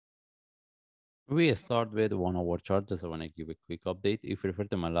We start with 1 hour chart. Just I want to give a quick update. If you refer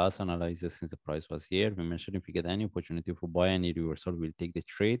to my last analysis since the price was here, we mentioned if we get any opportunity for buy any reversal, we'll take the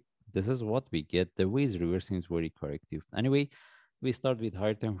trade. This is what we get. The way is reversing is very corrective. Anyway, we start with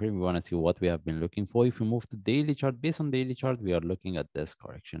higher time frame. We want to see what we have been looking for. If we move to daily chart, based on daily chart, we are looking at this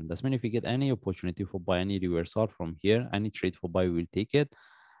correction. That's mean if we get any opportunity for buy any reversal from here, any trade for buy, we'll take it.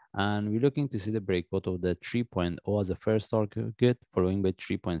 And we're looking to see the breakout of the 3.0 as the first target, following by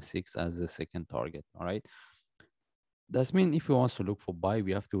 3.6 as the second target. All right. That's mean if we want to look for buy,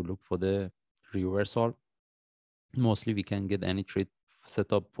 we have to look for the reversal. Mostly we can get any trade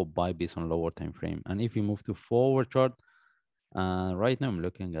set up for buy based on lower time frame. And if we move to forward chart, right now I'm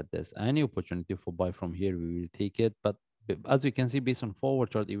looking at this. Any opportunity for buy from here, we will take it. But as you can see, based on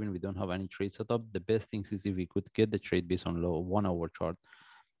forward chart, even we don't have any trade set up, the best things is if we could get the trade based on low 1 hour chart.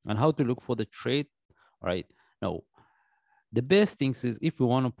 And how to look for the trade, all right? Now, the best things is if we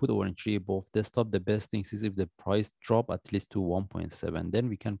want to put our entry above desktop, the best things is if the price drop at least to 1.7, then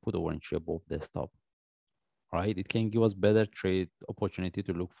we can put our entry above desktop, right? It can give us better trade opportunity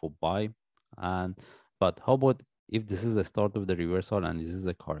to look for buy. And but how about if this is the start of the reversal and this is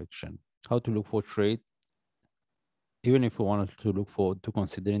a correction? How to look for trade? Even if we wanted to look for to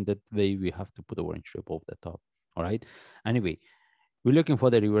consider in that way, we have to put our entry above the top. All right. Anyway, we're looking for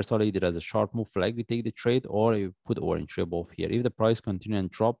the reversal either as a sharp move flag, we take the trade, or you put our entry above here. If the price continue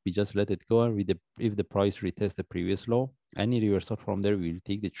and drop, we just let it go. If the price retest the previous low, any reversal from there, we will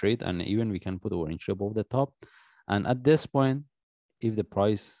take the trade, and even we can put our entry above the top. And at this point, if the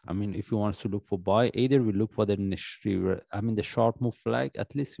price, if you want to look for buy, either we look for the sharp move flag,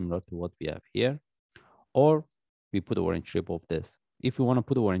 at least similar to what we have here, or we put our entry above this. If we want to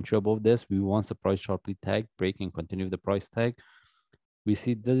put our entry above this, we want the price sharply tag, break and continue the price tag. We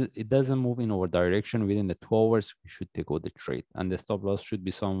see that it doesn't move in our direction within the 2 hours, we should take out the trade. And the stop loss should be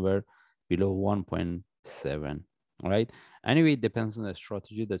somewhere below 1.7. All right. Anyway, it depends on the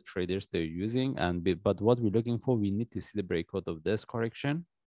strategy that traders they're using. But what we're looking for, we need to see the breakout of this correction.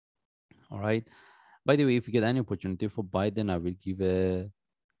 All right. By the way, if you get any opportunity for buy, then I will give a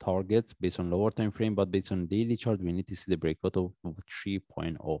target based on lower time frame, but based on daily chart, we need to see the breakout of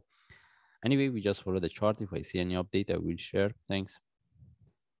 3.0. Anyway, we just follow the chart. If I see any update, I will share. Thanks.